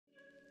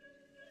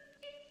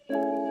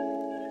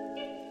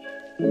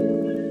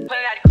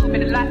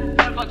spend a lot. 1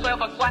 for 12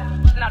 for squat.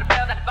 Busting out the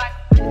bells at the bike.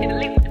 Hit the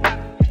link with the box.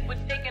 Put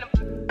the stick in the.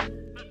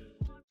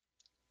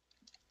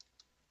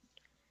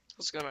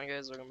 What's going on,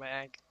 guys? Welcome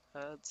back.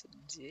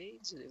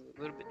 Today's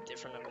a little bit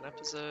different of an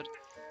episode.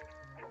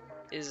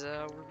 We're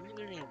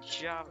relearning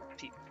Java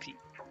PVP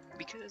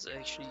because I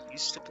actually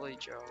used to play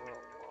Java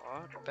a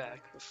lot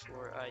back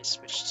before I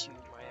switched to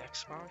my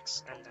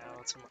Xbox, and now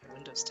it's on my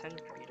Windows 10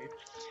 computer.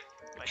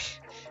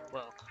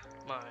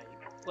 My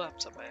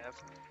laptop I have.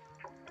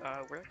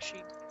 We're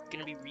actually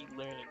gonna be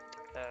relearning.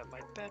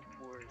 My bed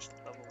wars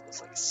level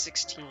was like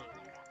 16,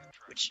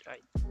 which I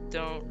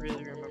don't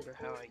really remember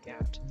how I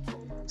got.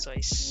 So I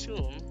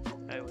assume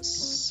I was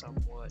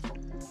somewhat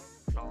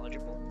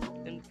knowledgeable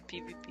in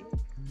PvP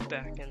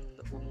back in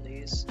the old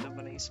days of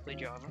when I used to play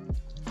Java.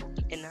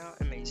 And now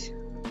I'm a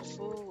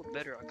full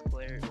Bedrock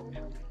player who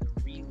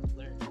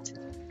relearned.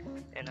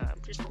 And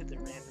I'm just with a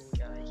random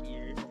guy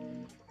here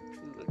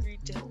who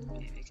agreed to help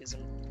me because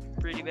I'm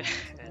pretty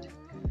bad.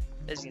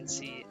 As you can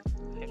see,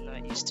 I'm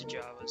not used to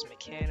Java's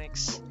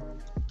mechanics.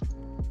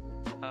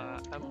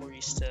 I'm more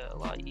used to a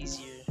lot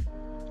easier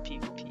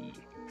PvP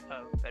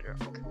of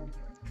Bedrock.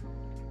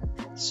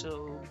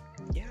 So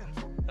yeah,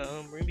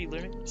 we're gonna be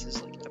learning. This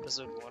is like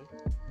episode 1.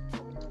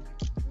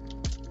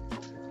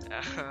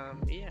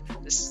 Yeah,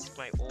 this is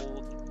my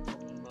old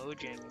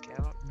Mojang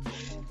account,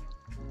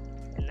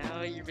 and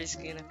now you're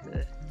basically gonna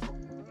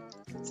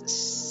have to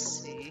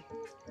see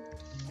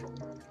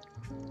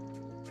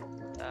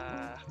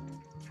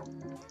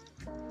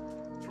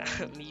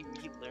me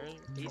relearn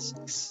the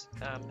basics.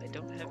 I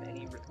don't have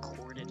any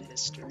recorded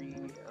history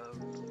of,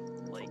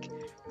 like,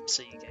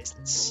 so you guys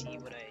can see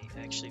what I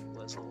actually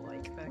was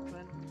like back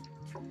then.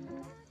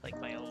 Like,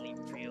 my only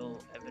real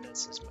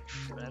evidence is my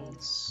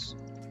friends,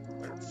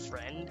 or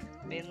friend,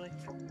 mainly.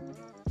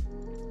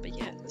 But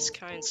yeah, this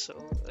kind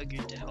so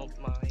agreed to help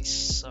my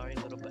sorry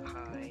little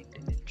behind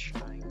in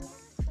trying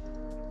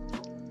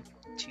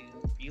to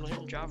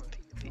relearn Java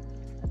PVP.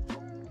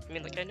 I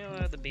mean, like, I know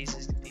how the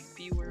basics of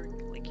PvP work,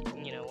 like,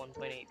 you know,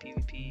 1.8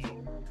 PvP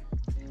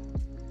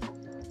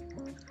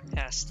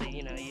has to,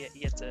 you know, you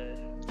have to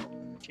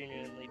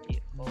genuinely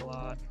be a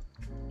lot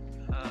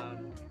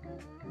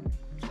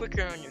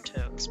quicker on your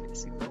toes,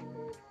 basically.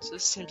 So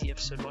this is going to be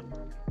episode 1.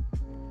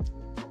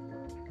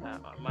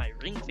 My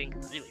ring finger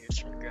really hurts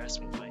from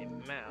grasping my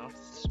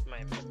mouse,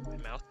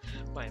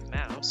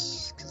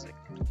 because I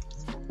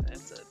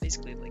have to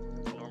basically, like,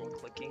 normal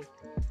clicking.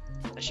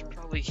 I should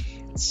probably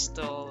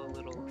install a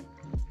little,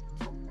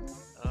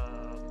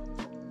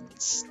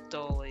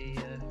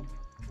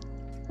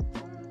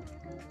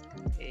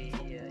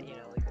 you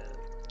know, like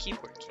a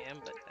keyboard cam,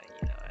 but,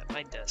 you know,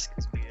 my desk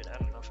is weird, I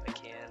don't know if I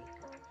can.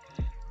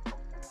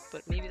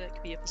 But maybe that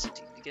could be episode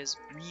 2 if you guys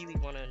really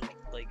want to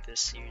like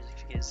this series.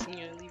 If you guys, you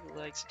know, leave a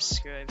like,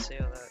 subscribe, say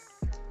all that.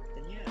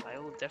 Then yeah, I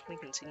will definitely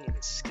continue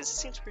this, because it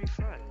seems pretty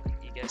fun.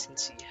 You guys can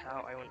see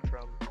how I went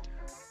from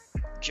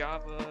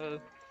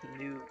Java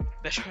noob,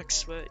 Bedrock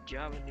Sweat,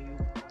 Java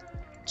noob,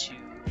 to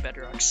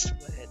Bedrock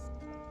Sweat,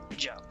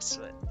 Java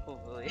Sweat,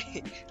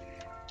 hopefully.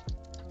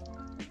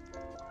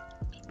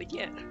 But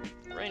yeah,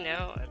 right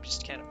now I'm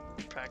just kind of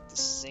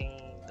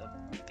practicing the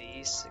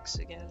basics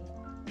again.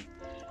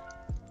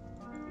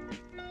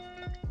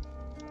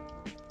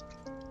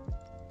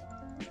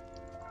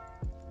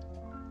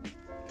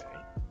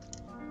 Alright.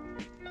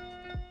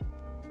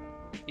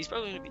 He's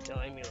probably gonna be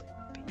telling me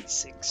like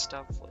basic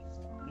stuff, like,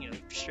 you know,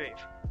 straight.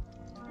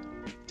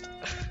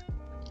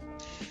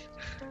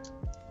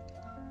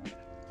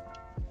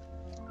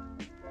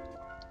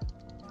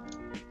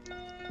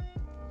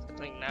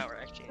 I think now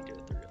we're actually gonna do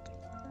it the real thing.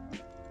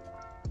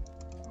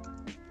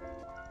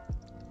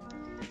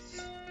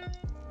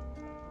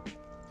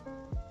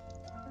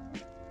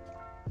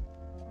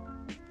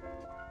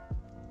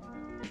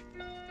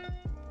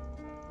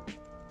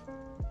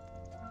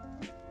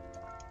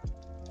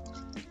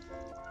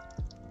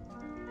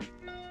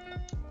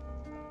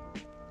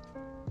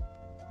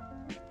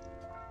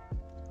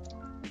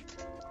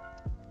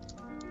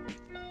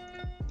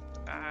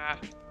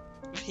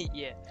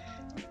 Yeah.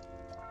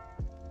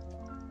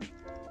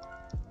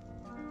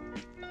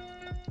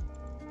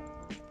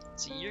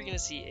 So you're gonna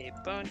see a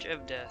bunch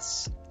of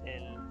deaths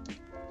in,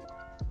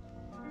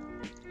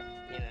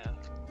 you know,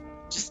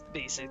 just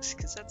basics,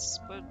 because that's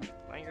what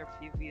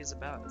Minecraft PvP is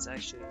about. It's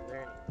actually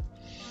learning.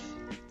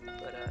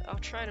 But I'll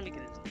try to make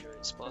it as enjoyable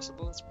as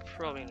possible. It's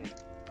probably gonna be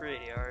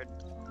pretty hard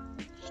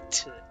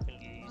to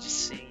engage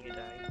seeing you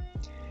die.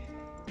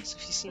 So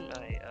if you've seen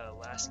my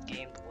last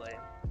gameplay,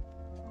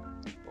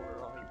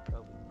 overall you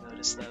probably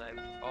noticed that I'm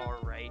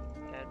alright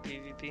at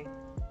PvP,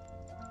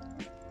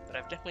 but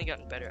I've definitely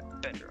gotten better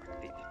at Bedrock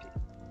PvP.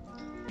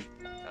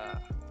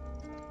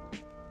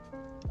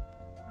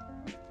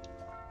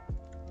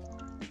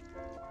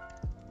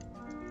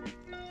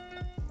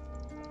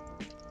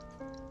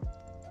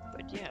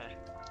 But yeah,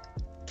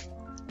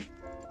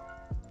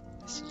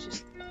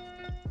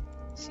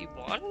 he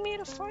wanted me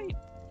to fight.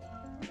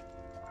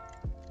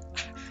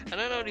 I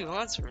don't know what he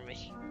wants from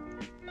me.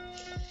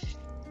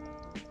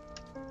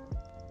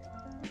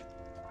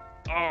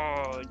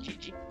 Oh,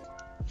 GG.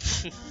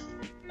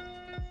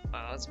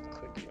 Wow, that's a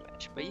quick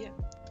match. But yeah,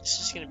 this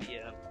is gonna be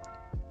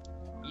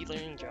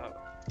relearning Java.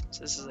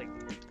 So this is like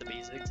the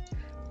basics.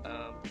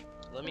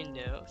 Let me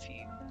know if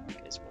you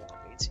guys want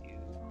me to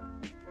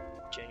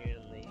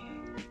genuinely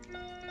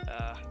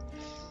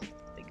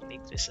like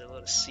make this a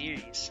little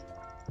series.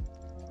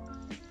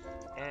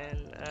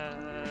 And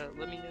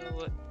let me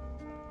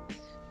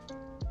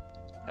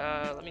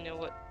know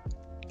what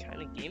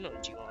kind of game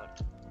mode you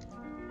want.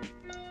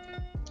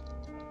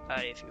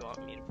 If you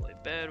want me to play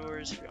Bed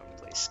Wars, if you want me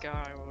to play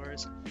Sky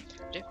Wars,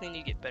 definitely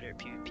need to get better at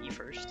PvP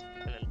first,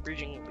 and then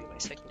bridging will be my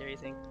secondary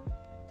thing.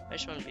 I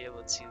just want to be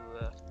able to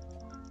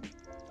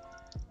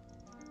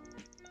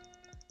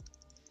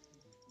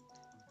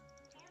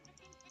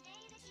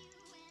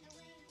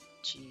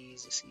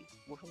Jesus, he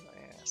whooping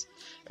my ass.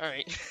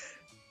 Alright.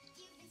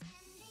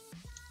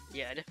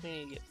 Yeah, I definitely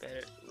need to get better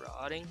at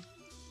rotting.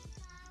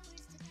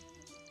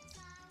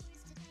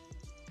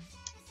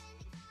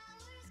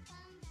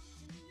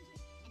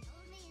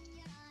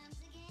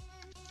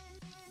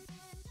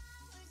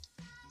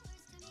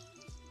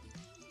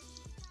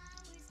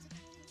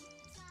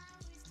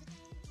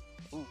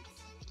 Ooh.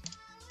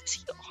 Does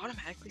he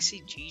automatically say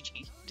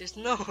GG? There's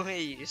no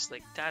way he just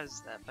like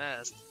does that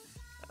fast.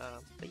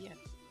 But yeah.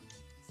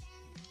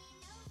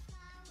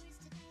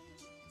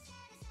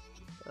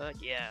 But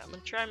yeah, I'm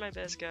gonna try my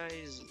best,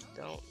 guys.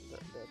 Don't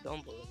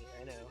bully me.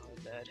 I know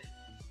I'm bad.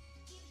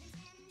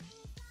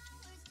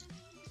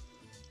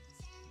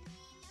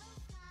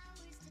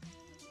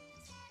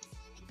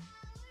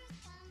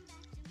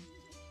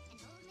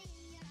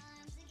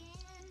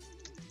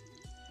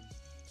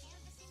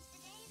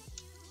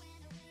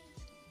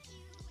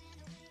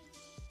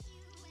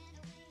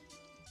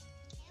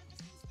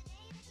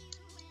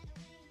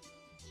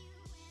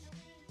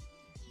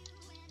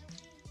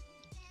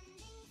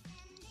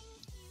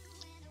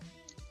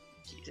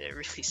 Jeez, I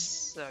really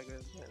suck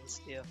with that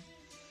steel.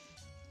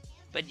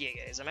 But yeah,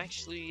 guys, I'm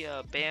actually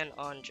banned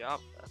on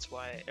Java. That's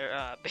why,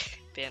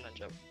 banned on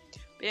Java,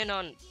 banned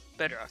on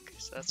Bedrock.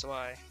 So that's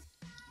why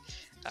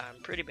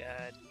I'm pretty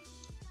bad.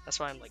 That's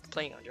why I'm like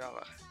playing on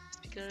Java. It's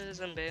because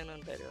I'm banned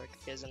on Bedrock.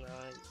 You guys know,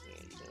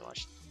 you didn't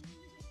watch.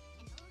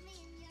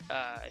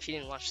 If you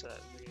didn't watch that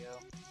video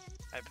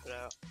I put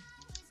out,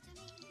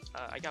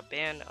 I got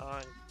banned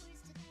on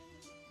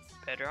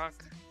Bedrock.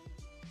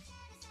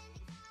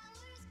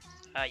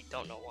 I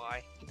don't know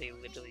why. They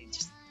literally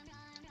just.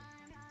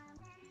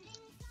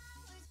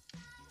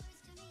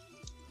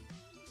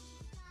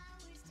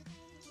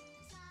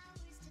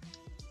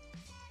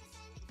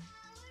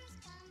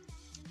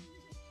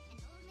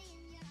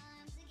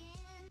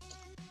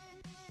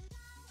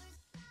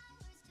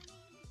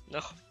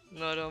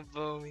 No, don't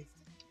vote me.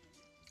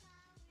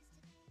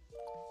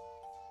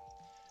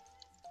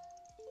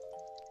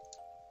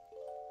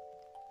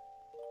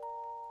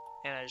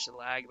 And I just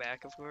lag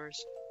back, of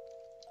course.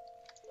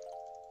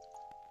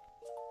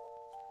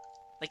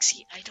 Like,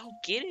 see, I don't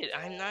get it.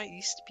 I'm not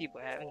used to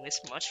people having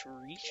this much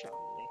reach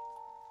on me.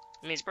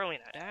 I mean, it's probably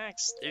not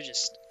hacks. They're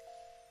just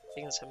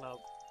thinking somehow.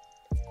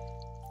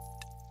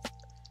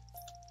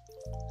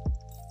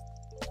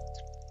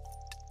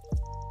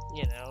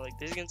 You know, like,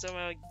 this can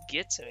somehow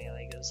get to me.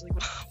 Like, I was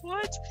like,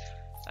 what?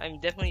 I'm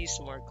definitely used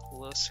to more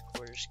close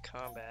quarters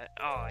combat.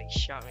 Oh, he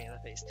shot me in the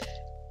face.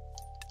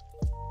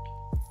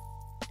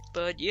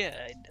 But yeah,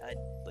 I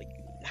like,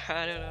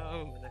 I don't know.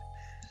 I'm gonna,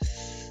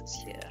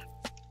 yeah.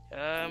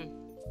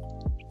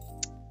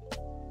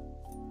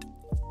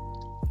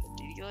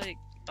 Did he like?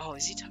 Oh,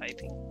 is he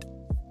typing?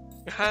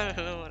 I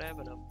don't know what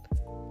happened to him.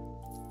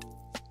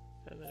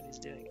 I don't know what he's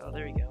doing. Oh,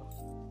 there we go.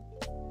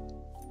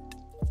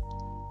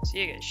 So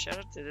yeah, guys, shout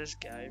out to this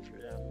guy for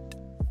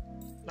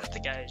not the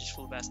guy who just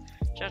flew past.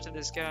 Shout out to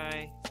this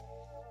guy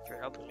for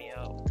helping me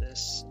out with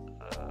this.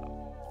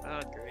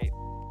 Oh, great.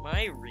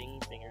 My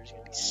ring finger is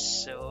gonna be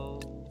so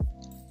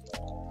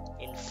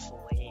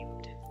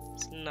inflamed.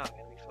 It's not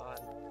gonna be fun.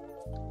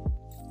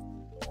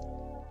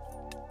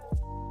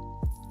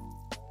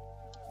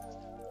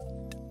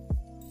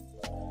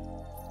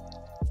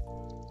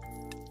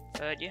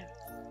 But yeah.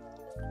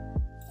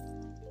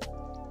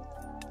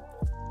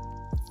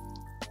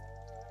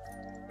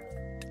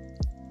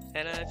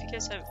 And if you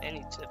guys have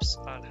any tips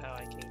on how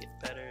I can get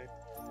better,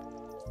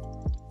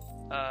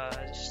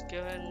 just go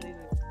ahead and leave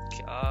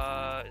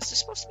a, is this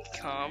supposed to be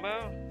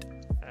combo?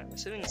 I'm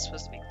assuming it's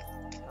supposed to be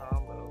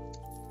combo.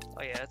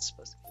 Oh yeah, it's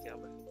supposed to be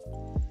combo.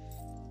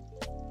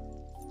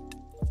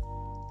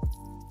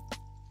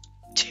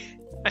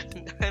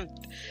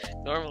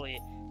 Normally,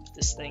 if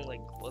this thing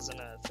like wasn't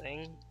a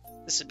thing,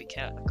 this would be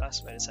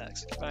classified as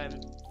hacks. If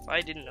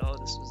I didn't know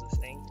this was a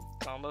thing,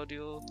 combo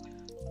duel,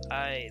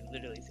 I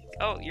literally think,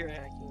 oh, you're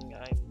hacking.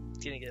 I'm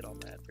gonna get all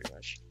mad pretty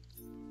much.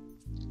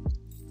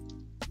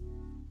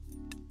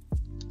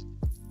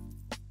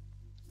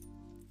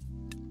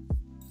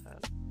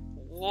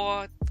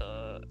 What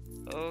the?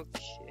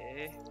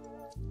 Okay.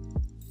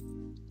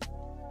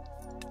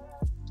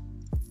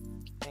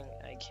 Dang,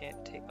 I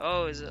can't take.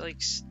 Oh, is it like,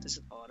 does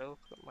it auto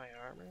put my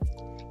armor?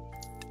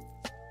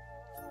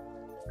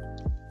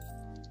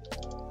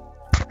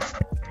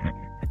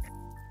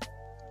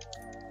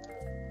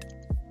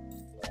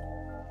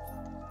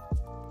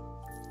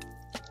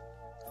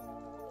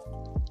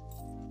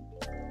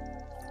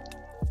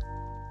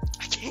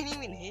 can't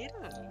even hit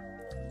him.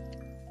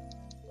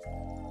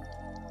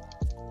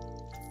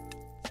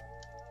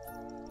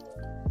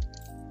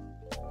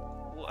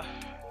 What?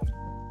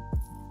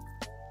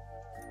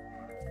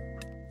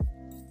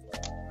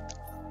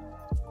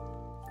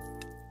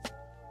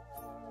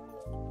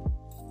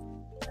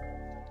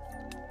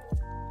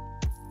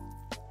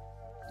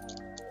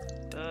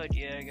 But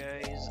yeah,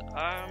 guys,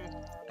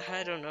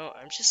 I don't know,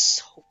 I'm just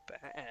so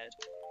bad.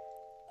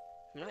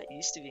 I'm not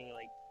used to being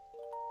like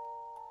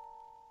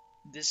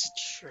this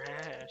trash.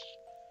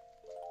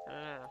 I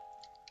don't know.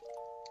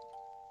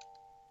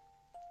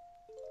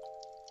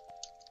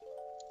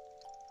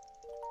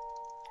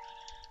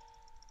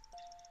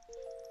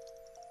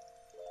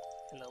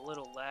 And the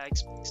little lag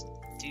spikes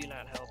do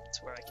not help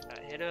to where I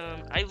cannot hit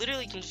him. I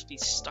literally can just be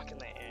stuck in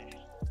the air.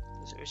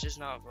 It's just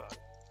not fun.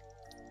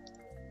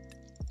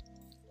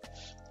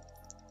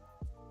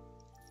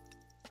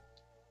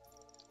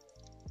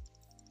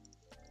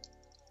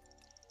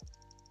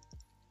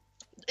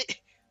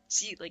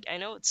 See, like, I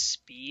know it's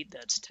speed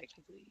that's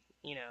technically,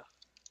 you know.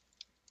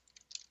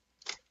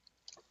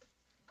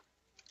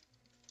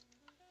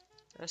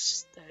 I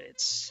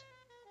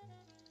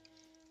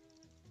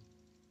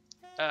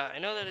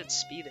know that it's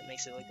speed that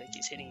makes it look like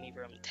he's hitting me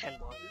from 10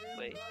 blocks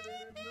away.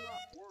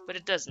 But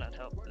it does not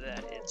help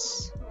that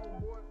it's,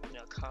 you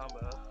know,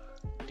 combo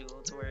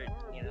duel to where,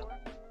 you know,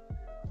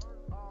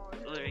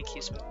 literally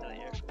keeps me in the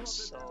air for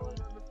solid.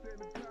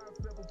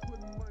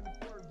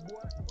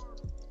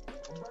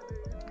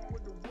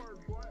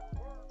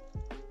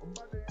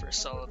 For a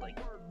solid, like,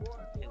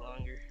 way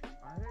longer.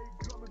 I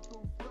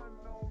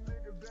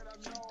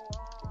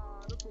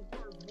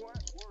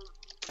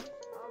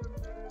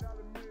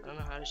don't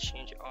know how to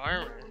change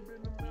armor.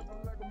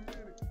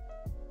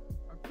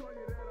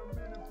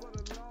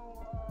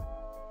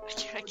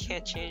 I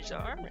can't change the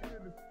armor.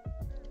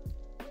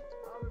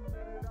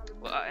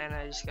 Well, and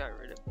I just got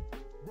rid of it.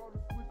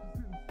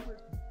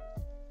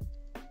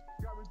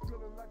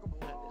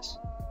 Look at this.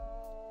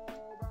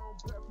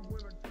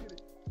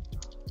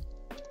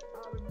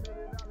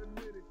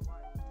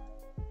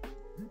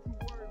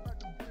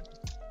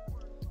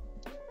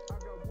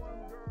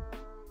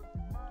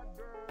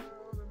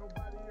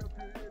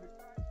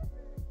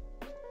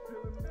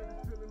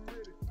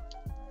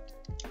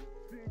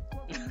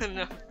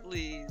 No,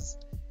 please.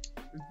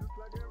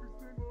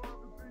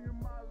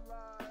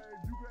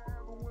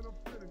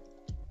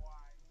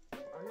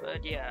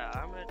 But yeah,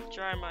 I'm gonna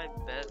try my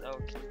best.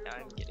 Okay,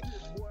 I'm getting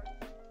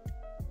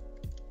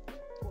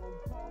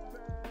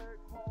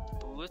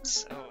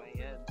boots. Oh my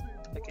god.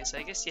 Okay, so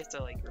I guess you have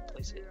to like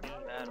replace it in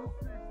battle.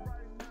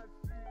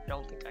 I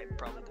don't think I've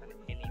probably done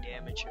any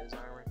damage to his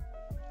armor.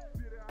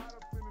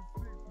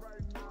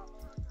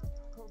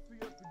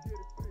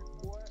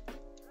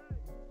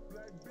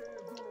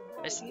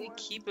 I just need to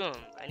keep him.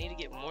 I need to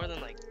get more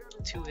than like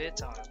 2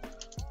 hits on him.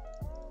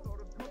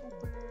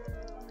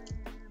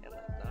 And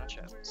like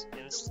non-trap is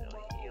instantly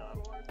heal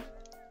him.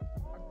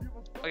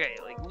 Okay,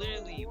 like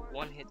literally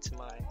 1 hit to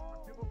my...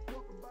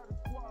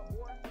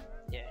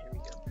 Yeah, here we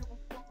go.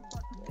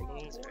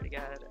 Leggings, already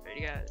got it,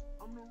 already got it.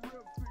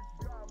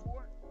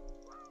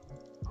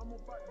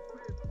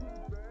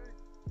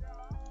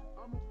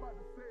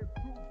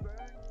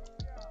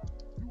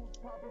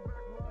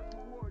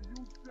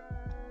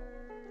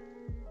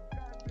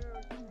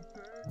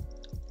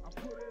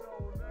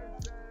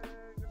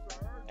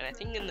 And I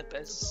think in the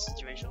best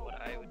situation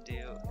what I would do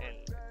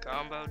in a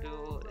combo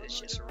duel is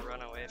just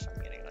run away if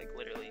I'm getting like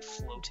literally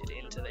floated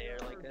into the air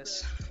like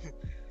this.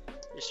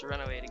 Just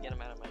run away to get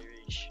him out of my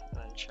reach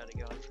and then try to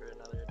go in for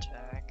another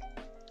attack.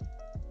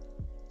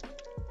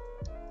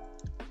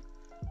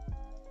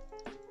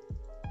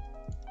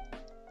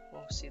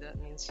 Oh, see, that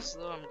means he's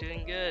low. I'm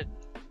doing good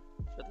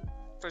for the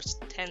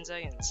first 10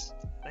 seconds.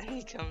 Then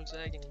he comes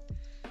back and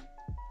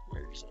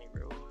murders me,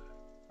 bro.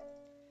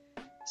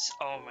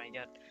 Oh my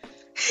god.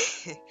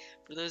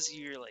 For those of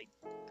you who are like,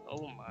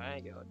 oh my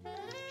god,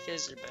 you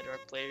guys are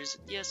Bedrock players.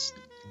 Yes,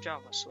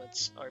 Java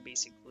sweats are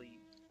basically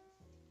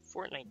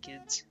Fortnite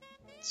kids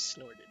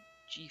snorted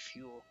G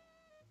Fuel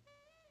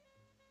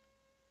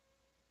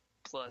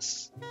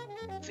plus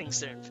thinks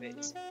they're in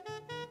phase.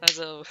 That's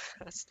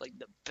like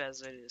the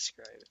best way to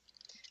describe it.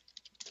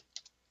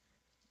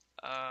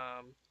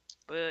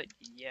 But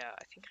yeah,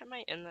 I think I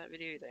might end that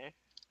video there.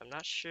 I'm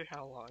not sure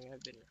how long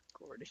I've been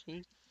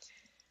recording,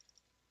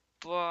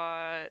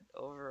 but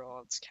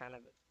overall it's kind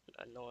of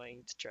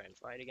annoying to try and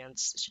fight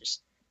against. It's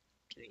just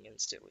getting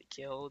instantly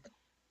killed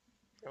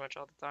pretty much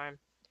all the time.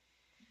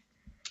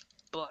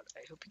 But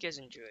I hope you guys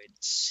enjoyed.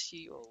 See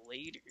you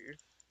later.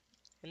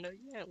 And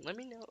yeah, let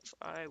me know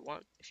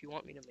if you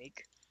want me to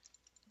make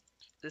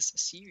this a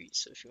series.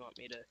 So if you want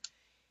me to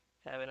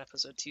have an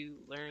episode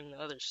 2 learning the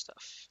other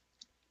stuff.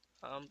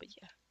 But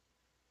yeah,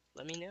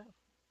 let me know.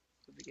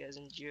 Hope you guys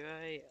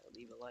enjoy.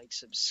 Leave a like,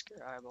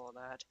 subscribe, all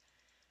that.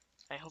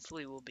 I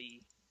hopefully will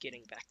be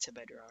getting back to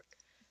Bedrock.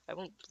 I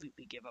won't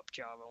completely give up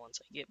Java once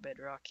I get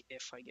Bedrock,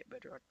 if I get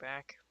Bedrock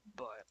back,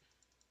 but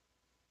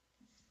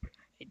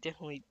I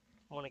definitely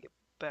want to get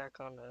back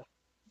on the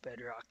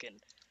Bedrock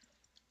and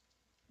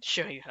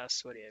show you how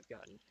sweaty I've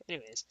gotten.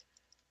 Anyways,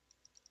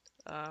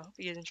 hope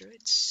you guys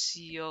enjoyed.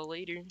 See y'all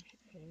later,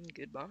 and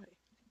goodbye.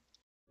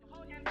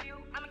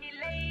 I'ma get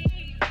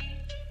lazy.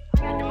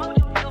 I got the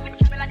mojo, so people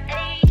trapping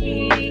like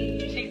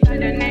 80. She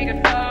said that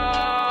nigga